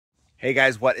Hey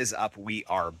guys, what is up? We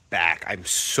are back. I'm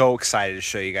so excited to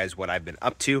show you guys what I've been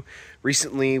up to.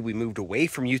 Recently, we moved away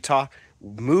from Utah,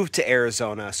 moved to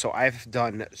Arizona, so I've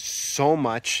done so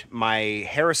much. My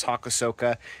Harris Hawk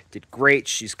did great.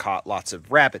 She's caught lots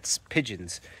of rabbits,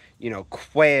 pigeons,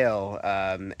 quail,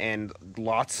 and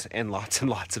lots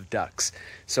of ducks.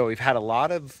 So we've had a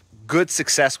lot of good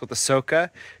success with Ahsoka.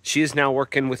 She is now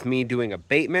working with me doing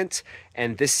abatement,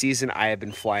 and this season I have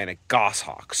been flying a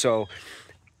Goshawk. So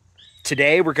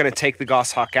today we're going to take the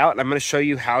Goshawk out, and I'm going to show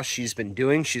you how she's been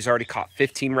doing. She's already caught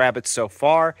 15 rabbits so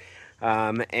far,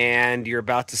 and you're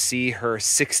about to see her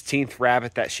 16th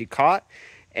rabbit that she caught.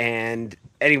 And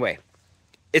anyway,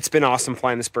 it's been awesome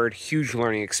flying this bird. Huge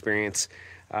learning experience.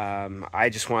 I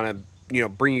just want to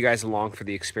bring you guys along for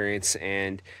the experience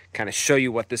and kind of show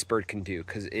you what this bird can do,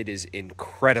 because it is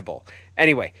incredible.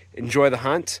 Anyway, enjoy the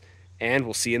hunt, and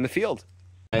we'll see you in the field.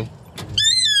 Okay.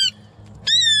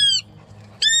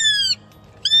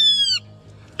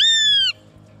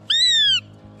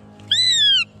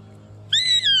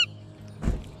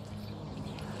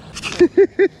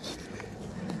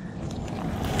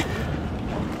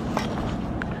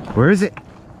 Where is it?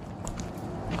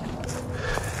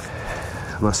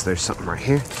 Unless there's something right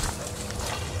here.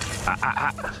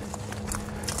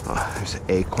 Oh, there's an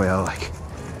A quail.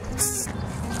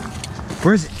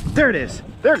 Where is it? There it is.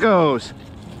 There it goes.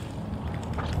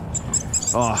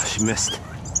 Oh, she missed.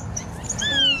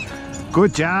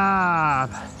 Good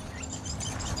job.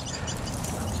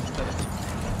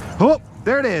 Oh,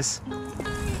 there it is.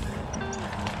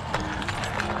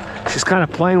 She's kind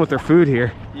of playing with her food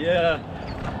here. Yeah.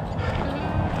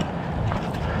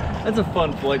 That's a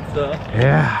fun flight stuff.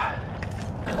 Yeah.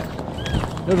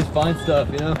 They'll just find stuff,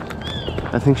 you know?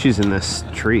 I think she's in this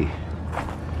tree.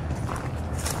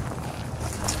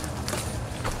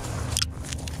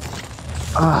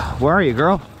 Where are you,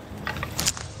 girl?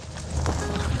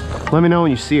 Let me know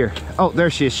when you see her. Oh, there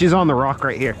she is. She's on the rock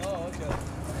right here. Oh, okay.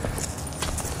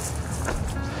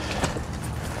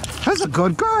 That's a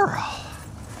good girl.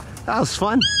 That was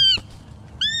fun.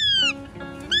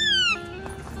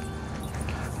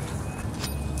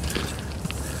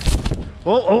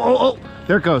 Oh.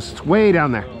 There it goes. It's way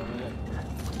down there.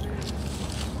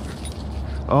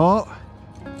 Oh.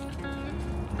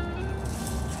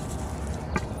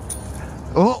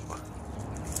 Oh.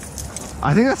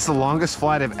 I think that's the longest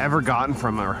flight I've ever gotten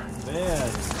from her. Man.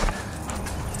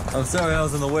 I'm sorry I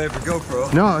was in the way of your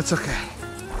GoPro. No, it's okay.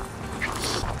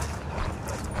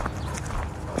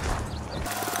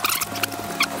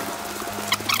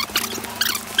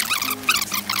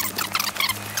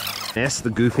 That's the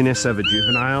goofiness of a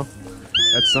juvenile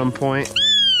at some point.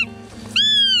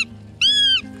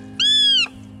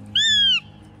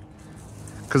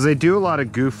 Because they do a lot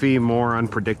of goofy, more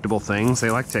unpredictable things. They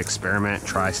like to experiment,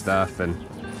 try stuff, and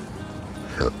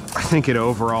I think it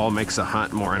overall makes a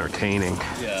hunt more entertaining.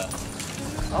 Yeah.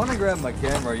 I want to grab my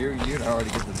camera. You can already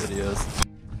get the videos.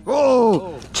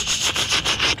 Oh!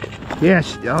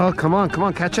 Yes. Oh, come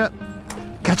on, catch up.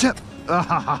 Catch up.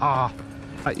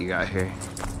 What you got here?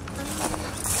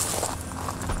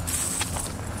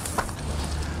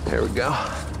 There we go.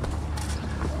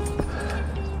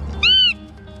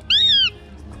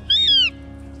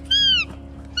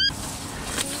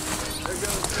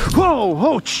 Whoa!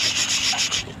 Whoa!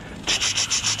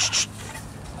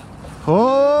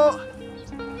 Oh!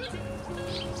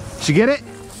 Did you get it?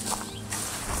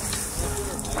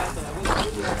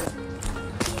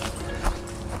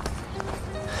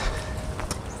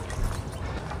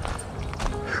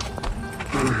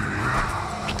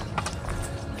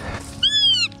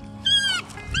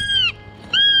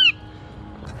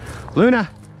 Luna!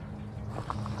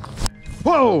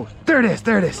 Whoa! There it is,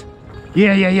 there it is.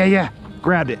 Yeah.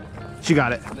 Grabbed it. She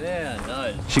got it. Man,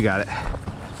 nice. She got it.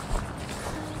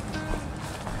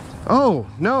 Oh,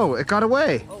 no, it got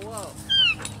away. Oh, wow.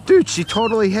 Dude, she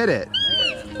totally hit it.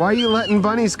 Man. Why are you letting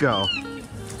bunnies go?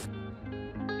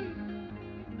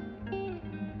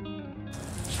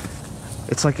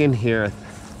 It's like in here.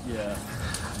 Yeah.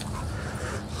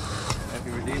 I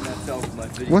can redeem myself with my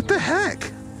video. What the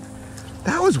heck?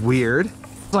 That was weird.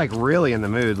 It's like really in the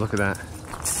mood. Look at that.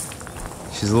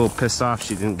 She's a little pissed off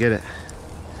she didn't get it.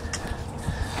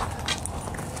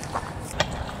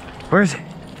 Where is it?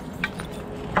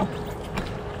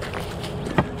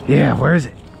 Yeah, where is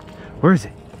it? Where is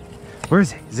it? Where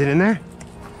is it? Is it in there?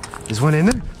 Is one in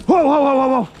there?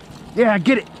 Whoa. Yeah,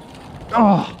 get it.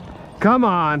 Oh, come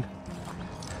on.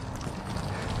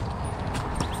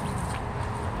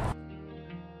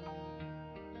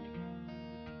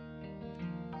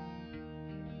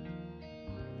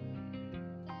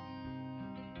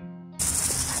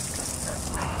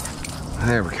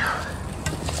 There we go.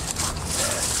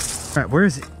 All right, where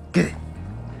is it? Get it.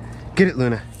 Get it,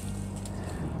 Luna.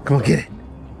 Come on, get it.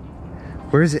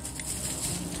 Where is it?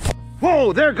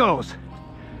 Whoa, there it goes.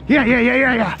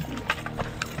 Yeah.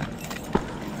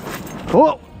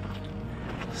 Whoa.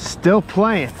 Still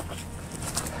playing.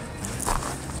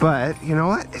 But you know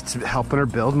what? It's helping her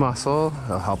build muscle.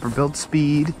 It'll help her build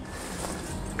speed.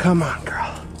 Come on,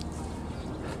 girl.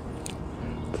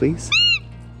 Please.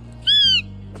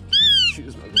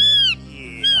 Choose my girl.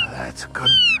 Yeah, that's a good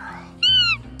girl.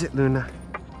 Is it, Luna?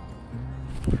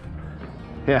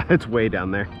 Yeah, it's way down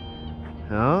there.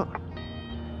 Oh.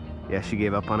 Yeah, she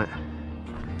gave up on it.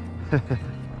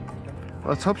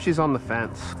 Let's hope she's on the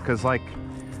fence, because like,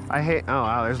 I hate, oh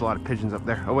wow, there's a lot of pigeons up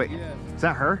there. Oh wait, yeah. Is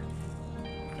that her?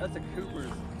 That's a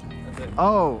Cooper's.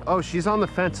 Oh, she's on the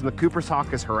fence and the Cooper's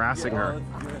hawk is harassing her.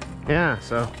 Yeah,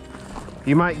 so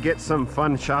you might get some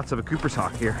fun shots of a Cooper's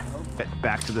hawk here. Get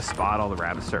back to the spot, all the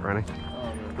rabbits start running.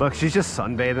 Look, she's just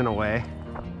sunbathing away.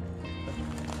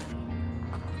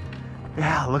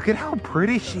 Yeah, look at how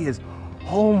pretty she is.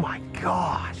 Oh my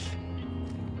gosh.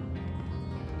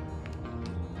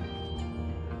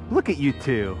 Look at you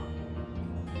two.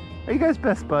 Are you guys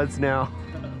best buds now?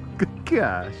 Good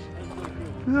gosh.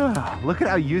 Ugh, look at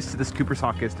how used to this Cooper's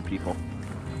hawk is to people.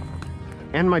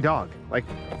 And my dog. Like,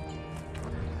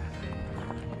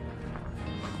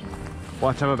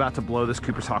 watch, I'm about to blow this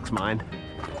Cooper's hawk's mind.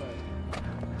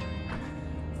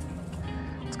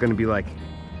 It's gonna be like,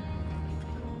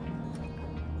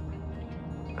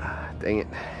 dang it.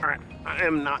 All right, I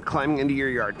am not climbing into your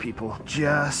yard, people.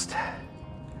 Just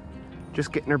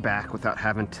getting her back without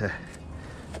having to.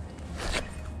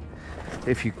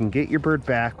 If you can get your bird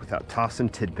back without tossing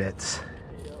tidbits.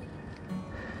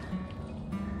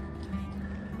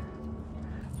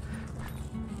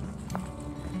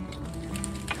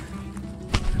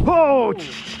 Whoa!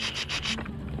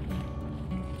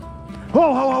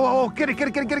 Whoa! Get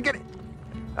it!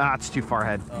 Ah, it's too far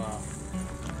ahead.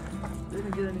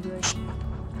 Didn't get anything.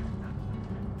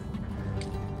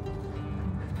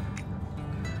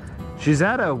 She's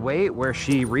at a weight where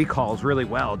she recalls really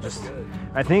well. Just,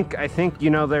 I think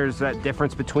you know, there's that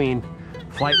difference between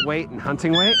flight weight and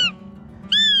hunting weight.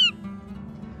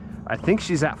 I think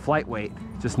she's at flight weight,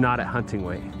 just not at hunting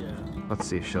weight. Yeah. Let's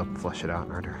see if she'll flush it out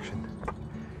in our direction.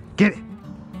 Get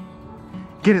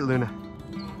it, Luna.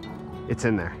 It's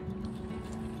in there.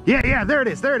 Yeah, there it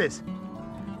is.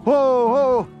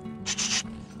 Whoa.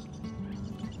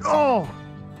 Oh,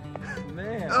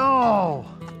 Man. oh.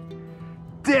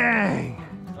 Dang!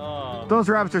 Oh, Those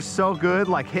rabbits are so good,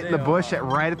 like hitting the bush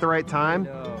right at the right time.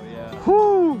 no, yeah.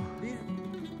 Whoo!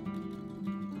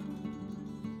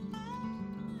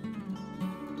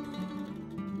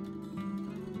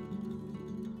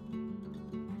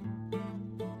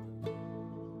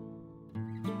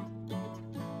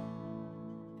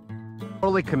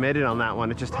 Totally committed on that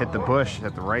one. It just hit the bush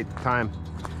at the right time.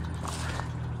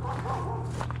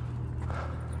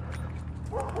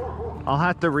 I'll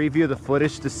have to review the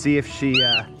footage to see if she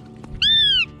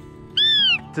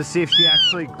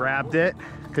actually grabbed it,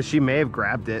 because she may have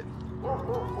grabbed it.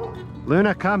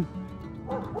 Luna, come.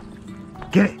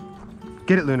 Get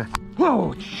it, Luna.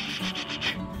 Whoa!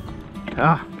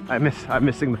 Ah, I'm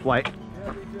missing the flight.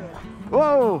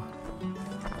 Whoa!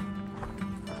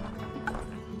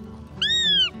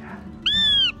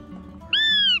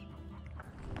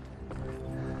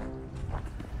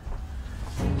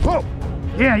 Whoa!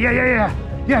 Yeah,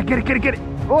 get it.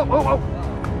 Whoa.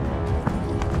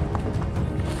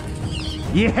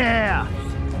 Yeah!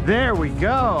 There we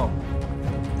go.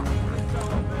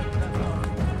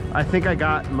 I think I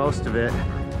got most of it.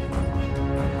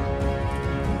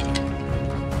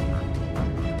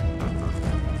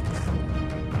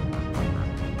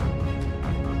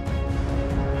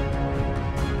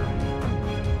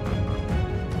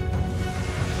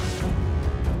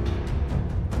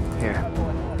 Here.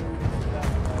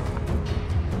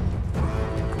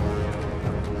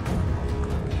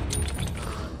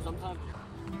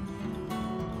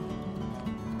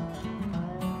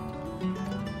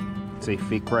 See,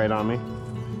 feet right on me.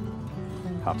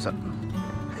 Hops up.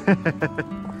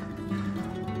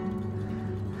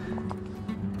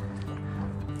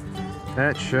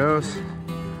 That shows,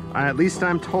 at least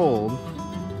I'm told,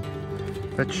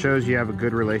 that shows you have a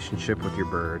good relationship with your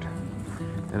bird.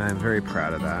 And I'm very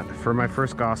proud of that. For my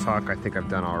first goshawk, I think I've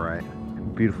done all right.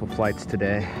 Beautiful flights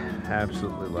today.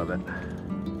 Absolutely love it.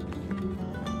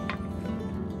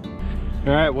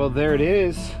 All right, well, there it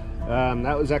is.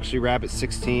 That was actually rabbit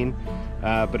 16,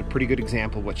 but a pretty good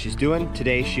example of what she's doing.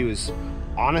 Today she was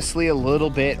honestly a little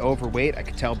bit overweight. I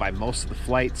could tell by most of the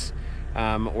flights,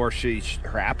 or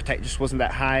her appetite just wasn't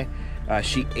that high.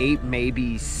 She ate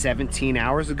maybe 17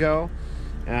 hours ago.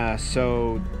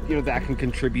 So, you know, that can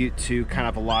contribute to kind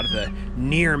of a lot of the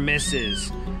near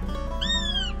misses.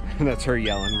 That's her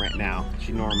yelling right now.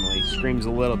 She normally screams a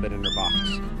little bit in her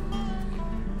box.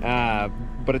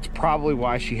 But it's probably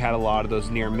why she had a lot of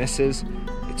those near misses.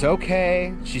 It's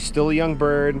okay. She's still a young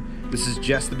bird. This is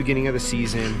just the beginning of the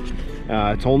season.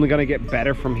 It's only going to get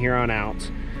better from here on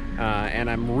out. And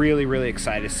I'm really, really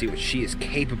excited to see what she is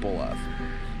capable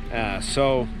of.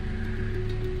 So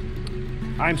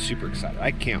I'm super excited.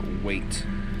 I can't wait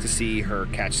to see her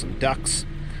catch some ducks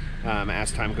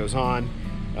as time goes on.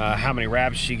 How many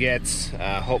rabbits she gets.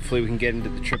 Hopefully we can get into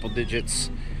the triple digits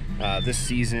this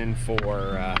season for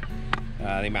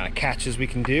the amount of catches we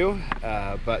can do.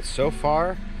 But so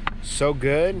far, so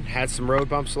good. Had some road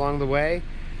bumps along the way,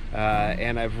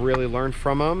 and I've really learned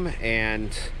from them.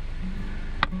 And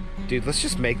dude, let's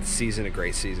just make the season a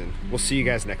great season. We'll see you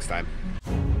guys next time.